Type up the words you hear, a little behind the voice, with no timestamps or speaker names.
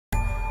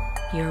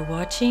You're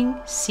watching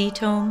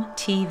CTOM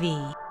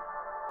TV.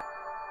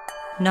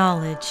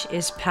 Knowledge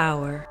is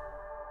power.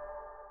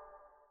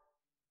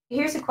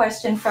 Here's a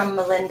question from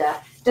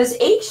Melinda. Does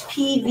the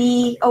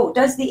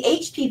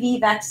HPV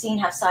vaccine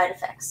have side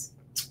effects?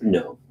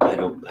 No, I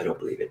don't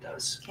believe it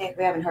does. Okay,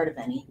 we haven't heard of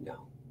any. No.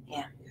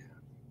 Yeah.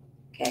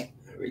 Okay.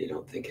 I really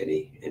don't think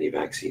any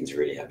vaccines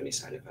really have any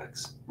side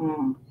effects.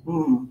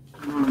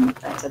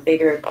 That's a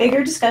bigger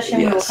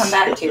discussion. Yes. We will come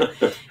back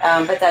to,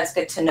 but that's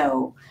good to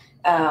know.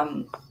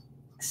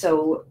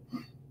 So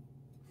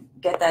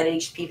get that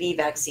HPV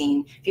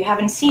vaccine. If you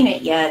haven't seen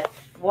it yet,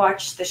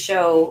 watch the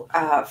show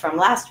from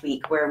last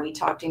week where we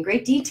talked in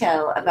great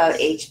detail about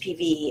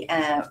HPV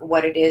and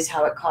what it is,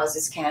 how it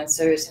causes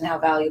cancers, and how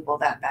valuable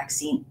that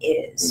vaccine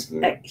is.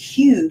 Mm-hmm. A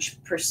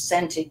huge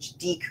percentage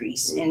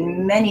decrease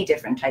in many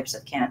different types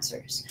of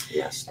cancers.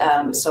 Yes.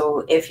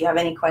 So if you have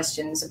any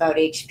questions about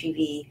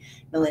HPV,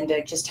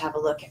 Melinda, just have a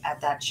look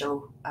at that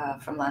show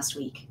from last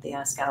week, the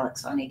Ask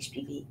Alex on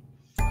HPV.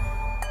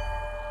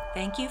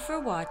 Thank you for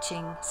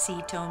watching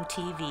CTOM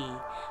TV.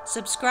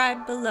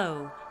 Subscribe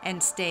below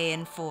and stay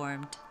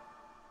informed.